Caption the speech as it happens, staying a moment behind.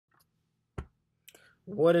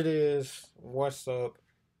what it is, what's up.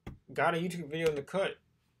 Got a YouTube video in the cut,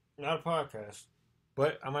 not a podcast.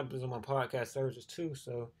 But I might be on my podcast services too,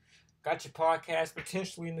 so got your podcast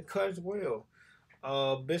potentially in the cut as well.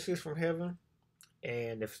 Biscuits from Heaven.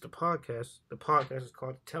 And if it's the podcast is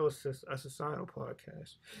called Telesis, a Societal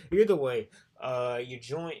Podcast. Either way, you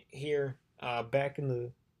joint here back in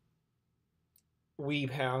the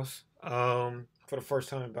Weeb House for the first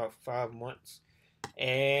time in about 5 months.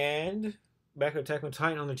 And back at Attack on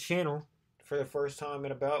Titan on the channel for the first time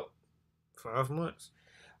in about 5 months.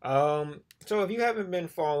 So if you haven't been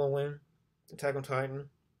following Attack on Titan,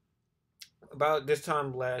 about this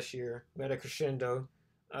time last year, we had a crescendo.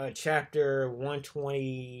 Chapter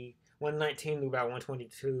 120, 119 to about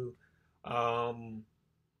 122.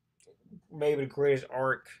 Maybe the greatest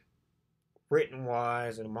arc written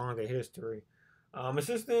wise in manga history. And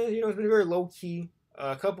since then, it's been very low key.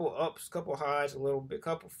 A couple ups, couple highs, a little bit,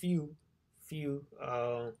 couple few.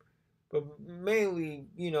 But mainly,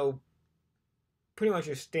 pretty much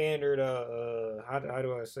your standard. How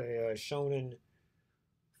do I say? Shonen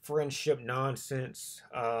friendship nonsense.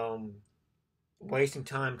 Wasting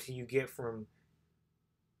time till you get from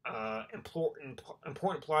important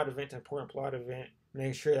plot event to important plot event.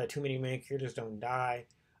 Making sure that too many main characters don't die.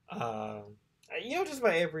 Just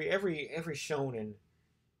about every shonen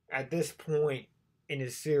at this point in the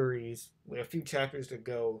series, with a few chapters to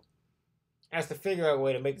go, has to figure out a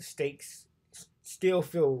way to make the stakes still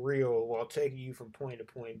feel real while taking you from point to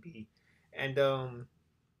point B. And I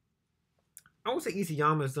would say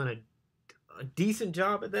Isayama has done a decent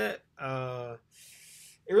job at that.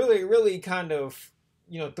 It really kind of,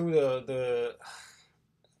 threw the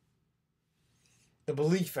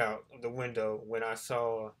belief out of the window when I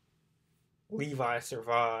saw Levi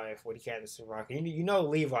survive what he had to survive.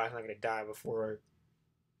 Levi's not gonna die before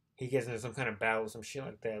he gets into some kind of battle or some shit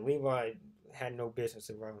like that. Levi had no business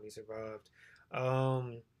surviving when he survived.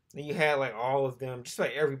 Then you had like all of them, just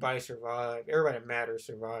like everybody survived. Everybody that matters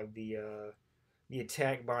survived the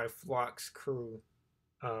attack by Flock's crew.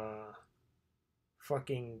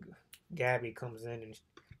 Fucking Gabby comes in and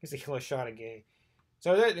gets a killer shot again.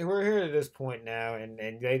 So we're here at this point now, and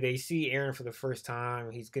they see Eren for the first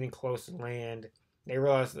time. He's getting close to land. They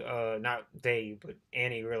realize, not they, but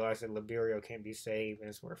Annie realized that Liberio can't be saved, and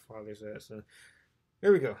it's where her father's at. So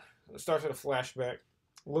here we go. It starts with a flashback.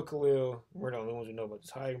 Look, Khalil, we're the only ones who know about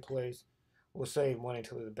this hiding place. We'll save money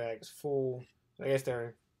until the bag is full. So I guess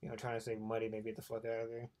they're trying to save money, maybe get the fuck out of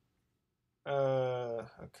there.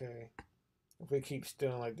 Okay. If we keep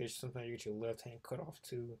stealing like this, sometimes you get your left hand cut off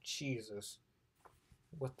too. Jesus.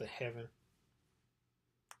 What the heaven?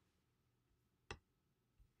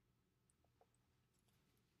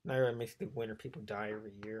 Now that makes the winter people die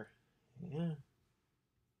every year. Yeah.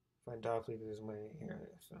 If I die, please there's money here.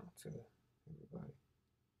 So to everybody.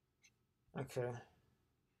 Okay.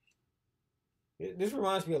 This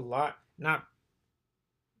reminds me a lot. Not.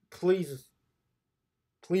 Please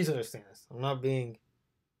understand this. I'm not being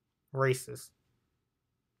racist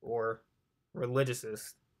or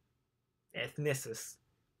religiousist, ethnicist.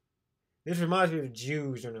 This reminds me of the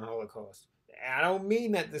Jews during the Holocaust. I don't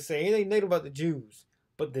mean that to say anything negative about the Jews,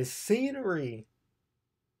 but the scenery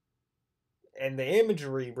and the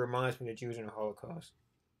imagery reminds me of the Jews in the Holocaust.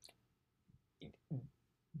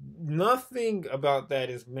 Nothing about that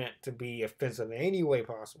is meant to be offensive in any way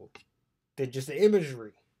possible. Just the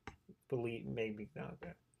imagery, believe maybe not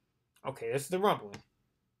that. Okay, this is the rumbling.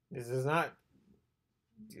 This is not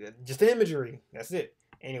just the imagery. That's it.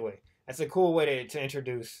 Anyway, that's a cool way to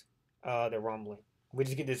introduce the rumbling. We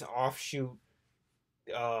just get this offshoot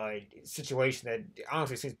situation that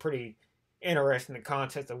honestly seems pretty interesting in the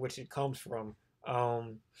context of which it comes from.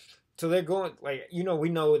 So they're going, we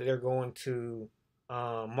know that they're going to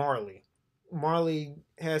Marley. Marley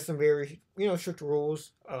has some very, strict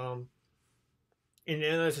rules. In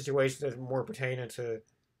other situations that's more pertaining to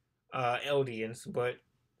Eldians, but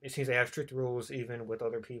it seems they have strict rules even with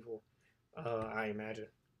other people, I imagine.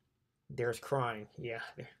 There's crying. Yeah.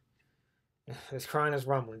 There's crying, there's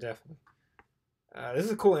rumbling, definitely. This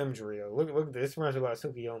is a cool imagery, though. Look at this. This reminds me about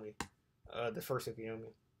Tsukiyomi. The first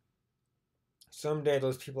Tsukiyomi. Someday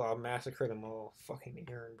those people, I'll massacre them all. Fucking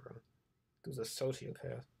Eren, bro. He was a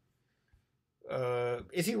sociopath.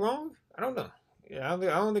 Is he wrong? I don't know. Yeah, I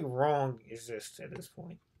don't think wrong exists at this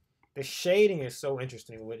point. The shading is so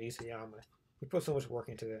interesting with Isayama. He put so much work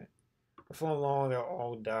into that. Before long, they'll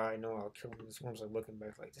all die. No, I'll kill them. This one's like looking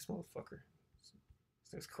back like, this motherfucker.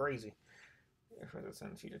 It's crazy. For the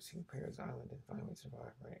son, teacher to Paris Island and finally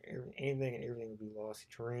survive, right? Anything and everything will be lost.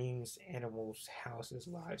 Dreams, animals, houses,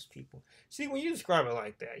 lives, people. See, when you describe it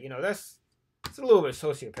like that, it's a little bit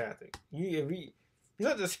sociopathic. If he's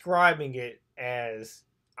not describing it as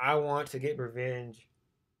I want to get revenge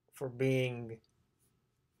for being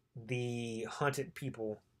the hunted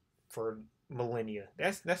people for millennia.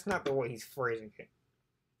 That's not the way he's phrasing it.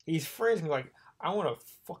 He's phrasing it like I want to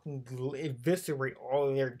fucking eviscerate all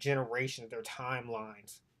of their generations, their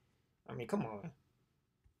timelines. I mean, come on.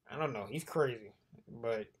 I don't know. He's crazy,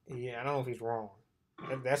 but yeah, I don't know if he's wrong.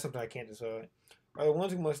 That's something I can't decide. Are the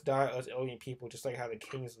ones who must die us alien people, just like how the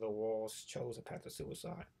kings of the walls chose a path to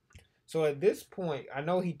suicide? So at this point, I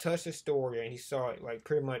know he touched the story and he saw it like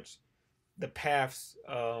pretty much the paths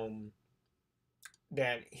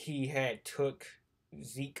that he had took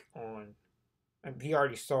Zeke on. I mean, he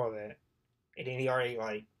already saw that, and then he already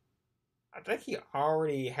like I think he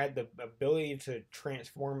already had the ability to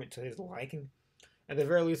transform it to his liking. At the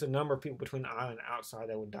very least, the number of people between the island and outside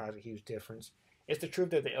that would die is a huge difference. It's the truth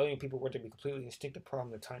that the alien people were to be completely extinct, the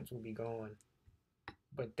problem the Titans would be gone.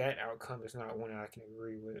 But that outcome is not one I can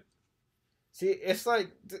agree with. See, it's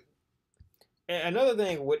like another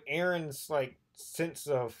thing with Aaron's like sense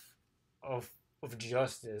of of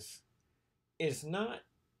justice is not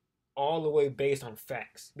all the way based on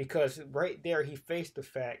facts, because right there he faced the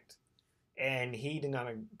fact and he did not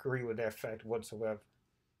agree with that fact whatsoever.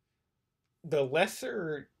 The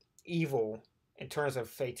lesser evil in terms of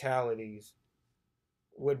fatalities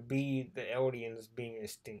would be the aliens being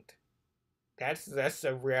extinct. That's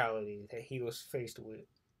a reality that he was faced with,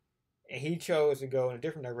 and he chose to go in a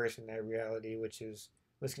different direction than that reality, which is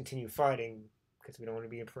let's continue fighting because we don't want to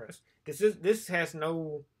be impressed. This has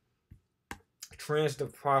no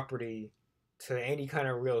transitive property to any kind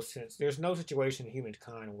of real sense. There's no situation in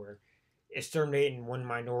humankind where exterminating one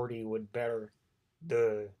minority would better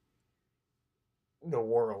the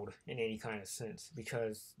world in any kind of sense,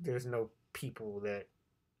 because there's no people that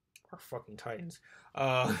are fucking titans.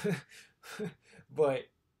 Uh, but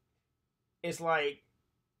it's like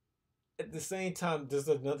at the same time, there's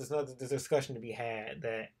another discussion to be had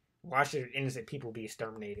that why should innocent people be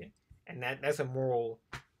exterminated, and that's a moral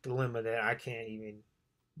dilemma that I can't even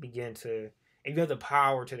begin to. If you have the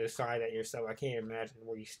power to decide that yourself, I can't imagine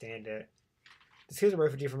where you stand at. This kid's a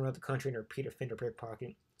refugee from another country and repeat offender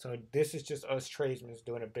pickpocket. So this is just us tradesmen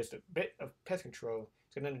doing a bit of pest control.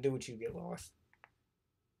 It's got nothing to do with you get lost.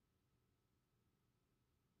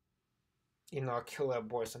 You know, I'll kill that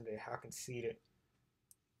boy someday. How conceited.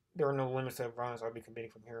 There are no limits to violence I'll be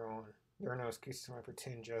committing from here on. There are no excuses for my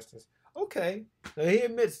pretend justice. Okay. So he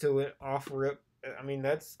admits to it, off rip. I mean,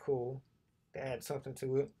 that's cool. To add something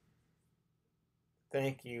to it.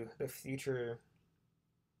 Thank you. The future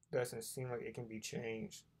doesn't seem like it can be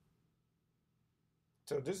changed.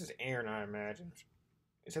 So this is Aaron, I imagine.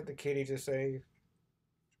 Is that the kid he just saved?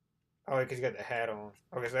 Oh, because he got the hat on.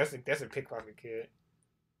 Okay, so that's a pickpocket kid.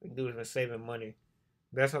 The dude's been saving money.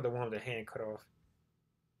 That's not the one with the hand cut off.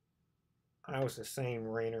 I was the same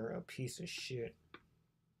Rainer, a piece of shit.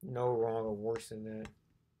 No wrong or worse than that.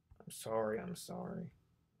 I'm sorry.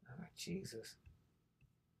 Oh, Jesus.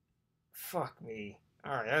 Fuck me.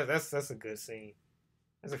 Alright, that's a good scene.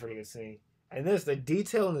 That's a pretty good scene. And this, the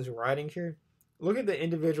detail in his writing here. Look at the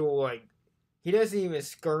individual, like, he doesn't even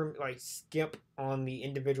skimp on the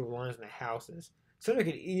individual lines in the houses. Something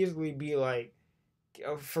could easily be, like,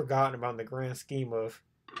 forgotten about in the grand scheme of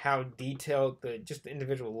how detailed the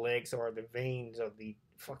individual legs are, the veins of the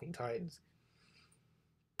fucking Titans.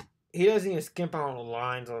 He doesn't even skimp out on the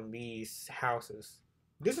lines on these houses.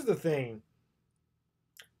 This is the thing.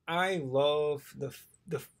 I love the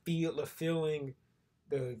feeling,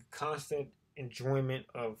 the constant enjoyment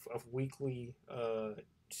of weekly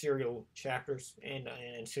serial chapters and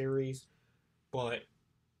series, but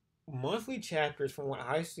monthly chapters, from what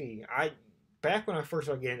I see, back when I first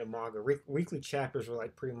started getting into manga, weekly chapters were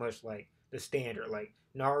like pretty much like the standard. Like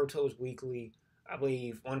Naruto's weekly, I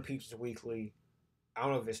believe One Piece is weekly. I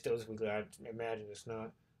don't know if it still is weekly. I imagine it's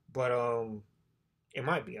not, but it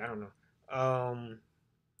might be. I don't know.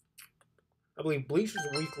 I believe Bleach was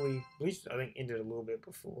weekly. Bleach, I think, ended a little bit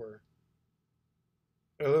before,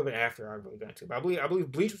 a little bit after I really got to. But I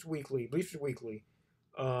believe Bleach was weekly.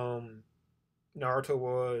 Naruto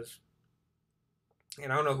was,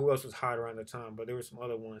 and I don't know who else was hot around the time, but there were some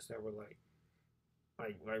other ones that were like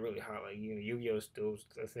really hot. Like, you know, Yu-Gi-Oh still was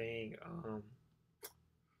the thing.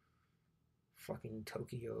 Fucking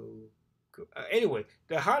Tokyo. Anyway,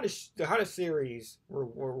 the hottest series were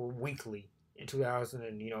weekly in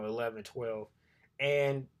 2011, 12.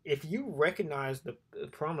 And if you recognize the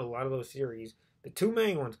problem with a lot of those series, the two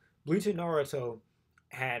main ones, Bleach and Naruto,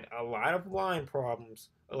 had a lot of line problems,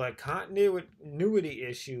 like continuity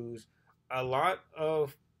issues, a lot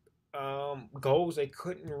of goals they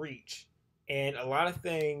couldn't reach, and a lot of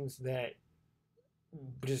things that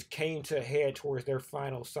just came to a head towards their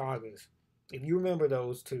final sagas. If you remember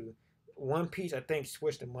those two, One Piece I think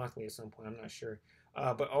switched to monthly at some point. I'm not sure.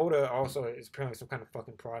 But Oda also is apparently some kind of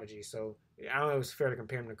fucking prodigy. So I don't know if it's fair to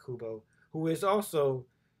compare him to Kubo, who is also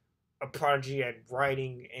a prodigy at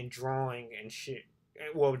writing and drawing and shit.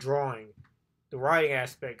 Well, drawing. The writing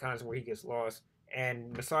aspect kind of where he gets lost.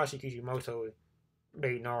 And Masashi Kishimoto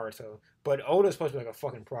made Naruto. But Oda's supposed to be like a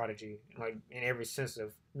fucking prodigy, like in every sense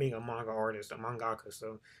of being a manga artist, a mangaka.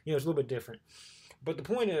 So it's a little bit different. But the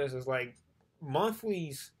point is like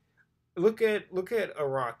monthlies. Look at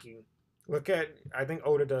Araki. Look at I think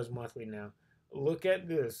Oda does monthly now. Look at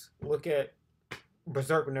this. Look at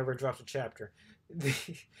Berserk whenever it drops a chapter. The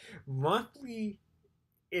monthly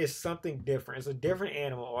is something different. It's a different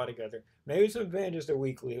animal altogether. Maybe it's an advantage to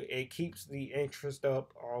weekly. It keeps the interest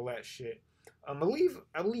up, all that shit. I believe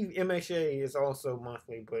MHA is also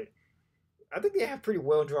monthly, but I think they have pretty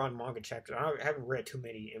well drawn manga chapters. I haven't read too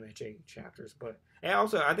many MHA chapters, but and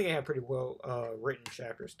also I think they have pretty well written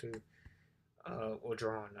chapters too. Or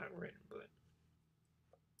drawn, not written,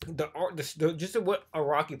 but the art, just what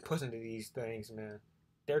Araki puts into these things, man,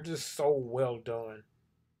 they're just so well done.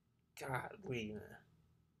 Godly, man.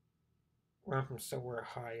 Run from somewhere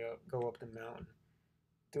high up, go up the mountain.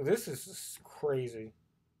 Dude, this is just crazy.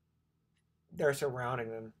 They're surrounding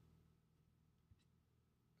them.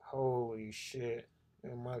 Holy shit.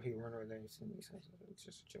 There might be run over there. It's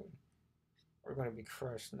just a joke. We're gonna be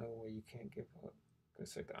crushed. No way, you can't give up.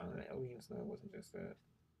 It's like the island aliens. No, it wasn't just that.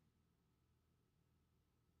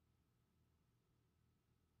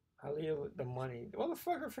 Halil, the money.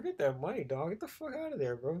 Motherfucker, forget that money, dog. Get the fuck out of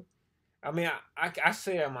there, bro. I mean, I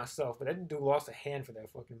say that myself, but that dude lost a hand for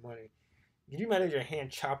that fucking money. Can you imagine your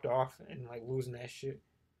hand chopped off and like losing that shit?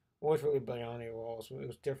 Well, it's really Bionic Walls. It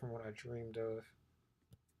was different what I dreamed of.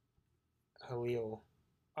 Halil.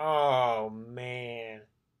 Oh man.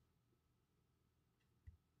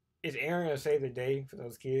 Is Aaron gonna save the day for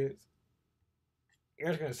those kids?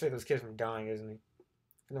 Aaron's gonna save those kids from dying, isn't he?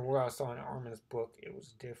 From the world I saw in Armin's book, it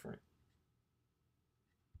was different.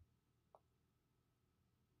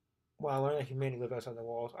 When I learned that humanity lived outside the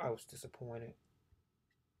walls, I was disappointed.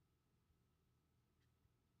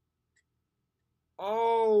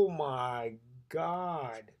 Oh my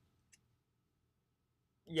god.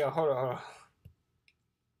 Yo, hold on.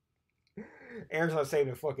 Aaron's not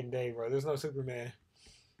saving the fucking day, bro. There's no Superman.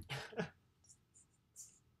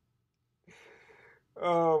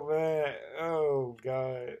 Oh man. Oh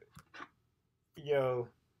god. Yo,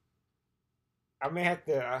 I may have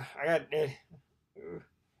to.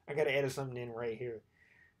 I got to edit something in right here.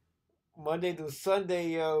 Monday through Sunday,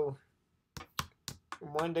 yo.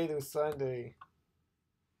 Monday through Sunday.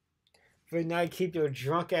 For night, keep your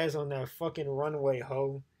drunk ass on that fucking runway,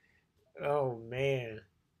 ho. Oh man.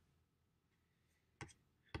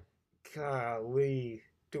 Golly.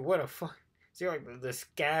 Dude, what a fuck. See, like the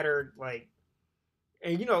scattered, like,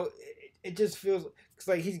 and it just feels. Cause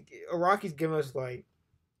like Araki's giving us like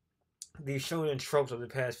these shonen tropes of the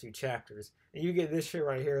past few chapters. And you get this shit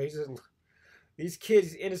right here. He's just these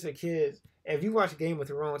kids, innocent kids. If you watch Game of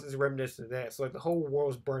Thrones, it's reminiscent of that. So like the whole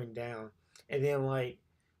world's burning down, and then like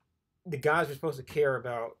the guys we're supposed to care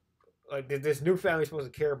about, like this new family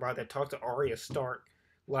supposed to care about that talk to Arya Stark,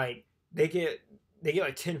 like they get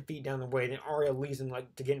like 10 feet down the way, then Arya leads them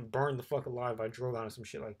like to getting burned the fuck alive by Drogon or some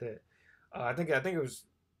shit like that. I think it was.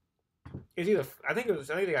 It's either I think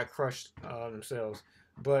they got crushed themselves,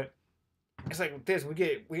 but it's like this.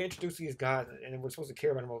 We introduce these guys, and then we're supposed to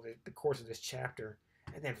care about them over the course of this chapter,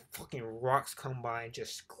 and then fucking rocks come by and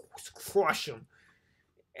just crush them,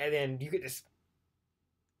 and then you get this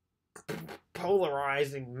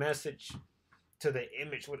polarizing message to the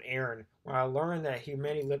image with Aaron. When I learned that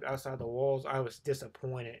humanity lived outside the walls, I was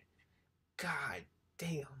disappointed. God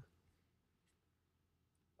damn.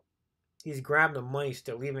 He's grabbing the money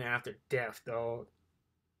still, even after death, dog.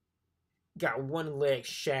 Got one leg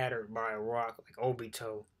shattered by a rock like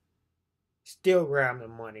Obito. Still grabbing the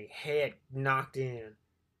money. Head knocked in.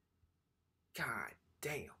 God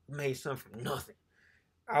damn. Made something from nothing.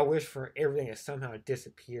 I wish for everything to somehow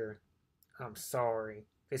disappear. I'm sorry.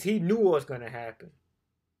 Because he knew what was going to happen.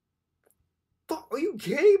 Fuck, are you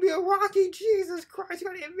kidding me, Rocky? Jesus Christ, you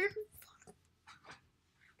gotta admit.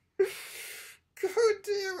 God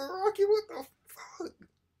damn, Rocky, what the fuck?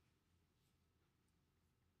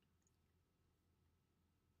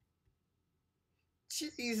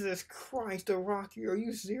 Jesus Christ, Rocky, are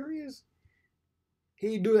you serious?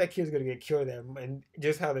 He knew that kid's gonna get killed there, and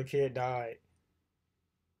just how the kid died.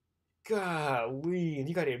 Golly, and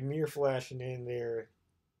you got Amir flashing in there.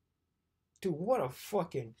 Dude, what a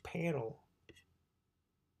fucking panel.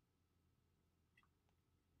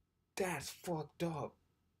 That's fucked up.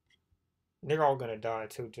 They're all gonna die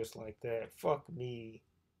too, just like that. Fuck me.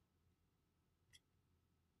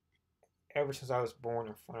 Ever since I was born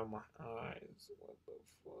in front of my eyes. What the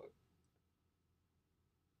fuck?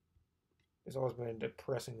 There's always been a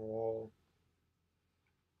depressing wall.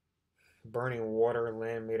 Burning water,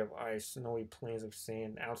 land made of ice, snowy plains of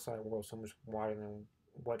sand, outside world so much wider than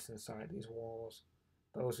what's inside these walls.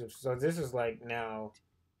 So this is like now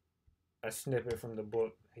a snippet from the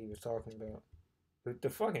book he was talking about. But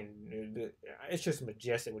it's just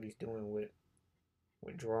majestic what he's doing with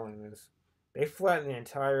drawing this. They flattened the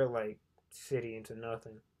entire like city into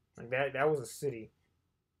nothing. Like that was a city.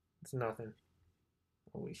 It's nothing.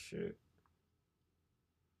 Holy shit.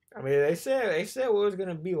 I mean, they said what it was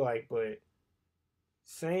gonna be like, but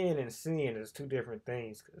saying and seeing is two different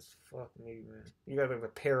things. Cause fuck me, man. You got like the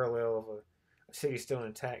parallel of a city still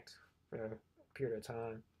intact for a period of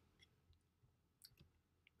time.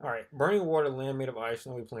 All right, burning water, land made of ice,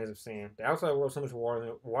 snowy plains of sand. The outside world is so much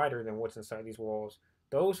wider than what's inside these walls.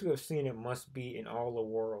 Those who have seen it must be in all the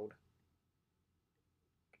world.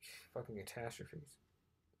 Fucking catastrophes.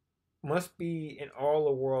 Must be in all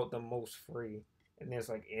the world the most free. And there's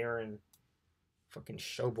like Aaron fucking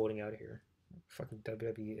showboating out here. Fucking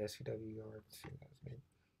WWE, SCW, or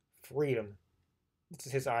freedom. This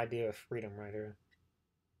is his idea of freedom right here.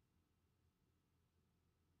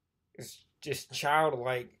 It's just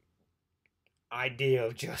childlike idea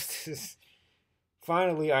of justice.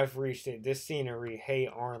 Finally, I've reached it. This scenery, hey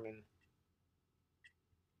Armin.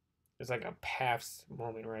 It's like a Paths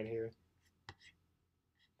moment right here.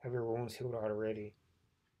 Have your wounds healed already?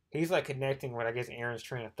 He's like connecting with, I guess, Aaron's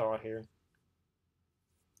train of thought here.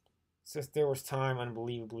 Since there was time,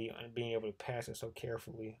 unbelievably, on being able to pass it so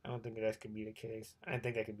carefully, I don't think that could be the case. I didn't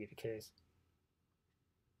think that could be the case.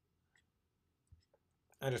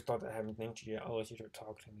 I just thought that I haven't thanked you yet. I'll let you start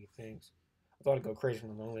talking to me things. I thought I'd go crazy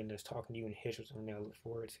from the loneliness. Talking to you and Hitch was something I look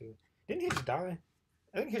forward to. Didn't Hitch die?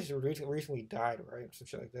 I think Hitch recently died, right? Or some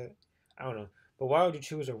shit like that. I don't know. But why would you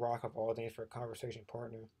choose a rock of all things for a conversation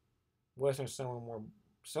partner? Wasn't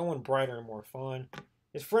someone brighter and more fun?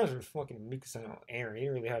 His friends were fucking Mikasa and Aaron. He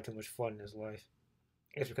didn't really have too much fun in his life.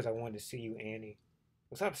 It's because I wanted to see you, Annie.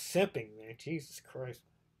 Well, stop simping, man. Jesus Christ.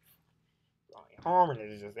 Harmon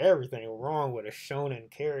is just everything wrong with a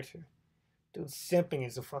shonen character. Dude, simping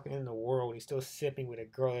is a fucking in the world. He's still simping with a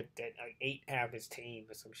girl that like ate half his team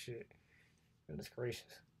or some shit. Goodness gracious.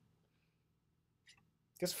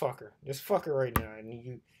 Just fuck her. Just fuck her right now. And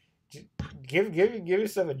you just give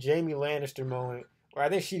yourself a Jaime Lannister moment. Or I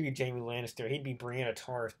think she'd be Jaime Lannister. He'd be Brianna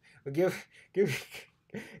Tarth. But give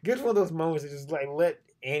one of those moments to just like let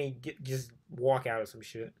Annie just walk out of some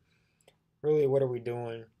shit. Really, what are we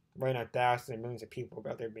doing? Right now, thousands and millions of people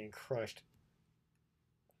about there being crushed.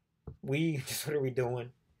 What are we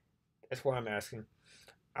doing? That's what I'm asking.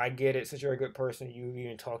 I get it. Since you're a good person, you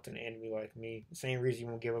even talk to an enemy like me. The same reason you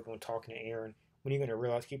won't give up on talking to Aaron. When are you going to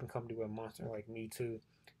realize you can come to a monster like me, too?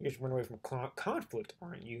 You just run away from conflict,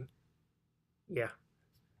 aren't you? Yeah.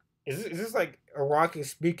 Is this like Araki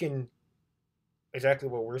speaking exactly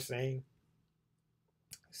what we're saying?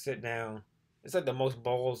 Sit down. It's like the most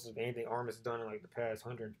balls of anything Arm has done in like the past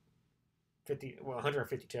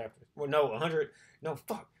 150 chapters. Well, no, 100. No,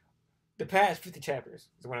 fuck. The past 50 chapters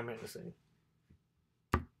is what I meant to say.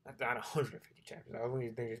 Not 150 chapters. I only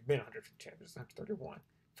think there's been 150 chapters. It's 131.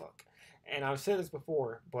 Fuck. And I've said this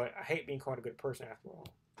before, but I hate being called a good person after all.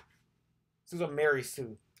 This is a Mary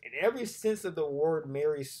Sue. In every sense of the word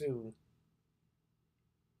Mary Sue,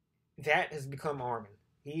 that has become Armin.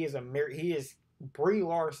 He is Brie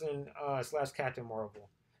Larson / Captain Marvel.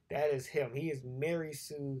 That is him. He is Mary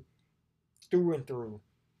Sue through and through.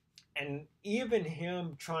 And even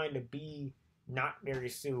him trying to be not Mary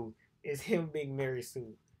Sue is him being Mary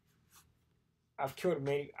Sue. I've killed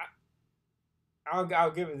many. I'll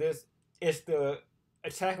give it this. It's the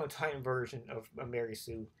Attack on Titan version of a Mary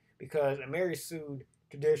Sue. Because a Mary Sue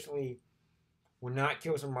traditionally will not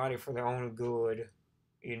kill somebody for their own good,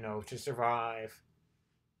 to survive,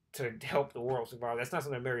 to help the world survive. That's not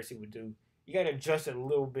something Mary Sue would do. You gotta adjust it a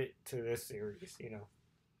little bit to this series,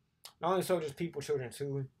 Not only so, just people, children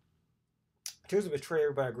too. He was a betrayer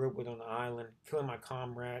everybody I grew up with on the island, killing my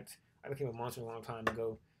comrades. I became a monster a long time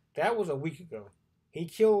ago. That was a week ago. He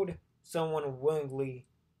killed someone willingly.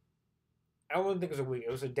 I wouldn't think it was a week.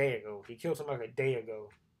 It was a day ago. He killed somebody like a day ago,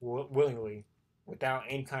 willingly, without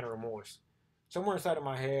any kind of remorse. Somewhere inside of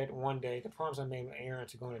my head, one day, the promise I made with Aaron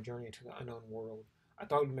to go on a journey into the unknown world. I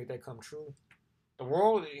thought you'd make that come true. The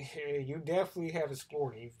world, you definitely have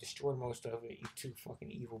explored it. You've destroyed most of it, you two fucking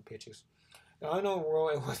evil bitches. The unknown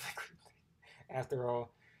world, it was like, after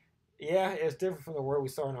all, Yeah, it's different from the world we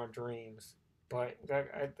saw in our dreams. But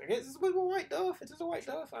I guess it's a white dove. It's just a white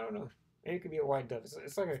dove. I don't know. Maybe it could be a white dove.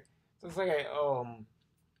 It's like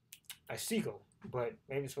a seagull, but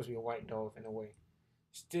maybe it's supposed to be a white dove in a way.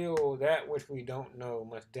 Still, that which we don't know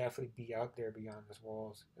must definitely be out there beyond these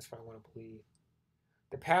walls. That's what I want to believe.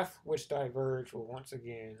 The path which diverged will once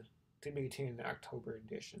again to be continued in the October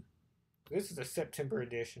edition. This is a September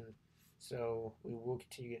edition, so we will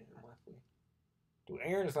continue getting it monthly. Dude,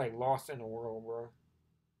 Aaron is like lost in the world, bro.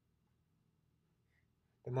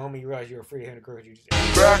 The moment you realize you're free to hit a girl, you just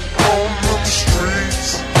back home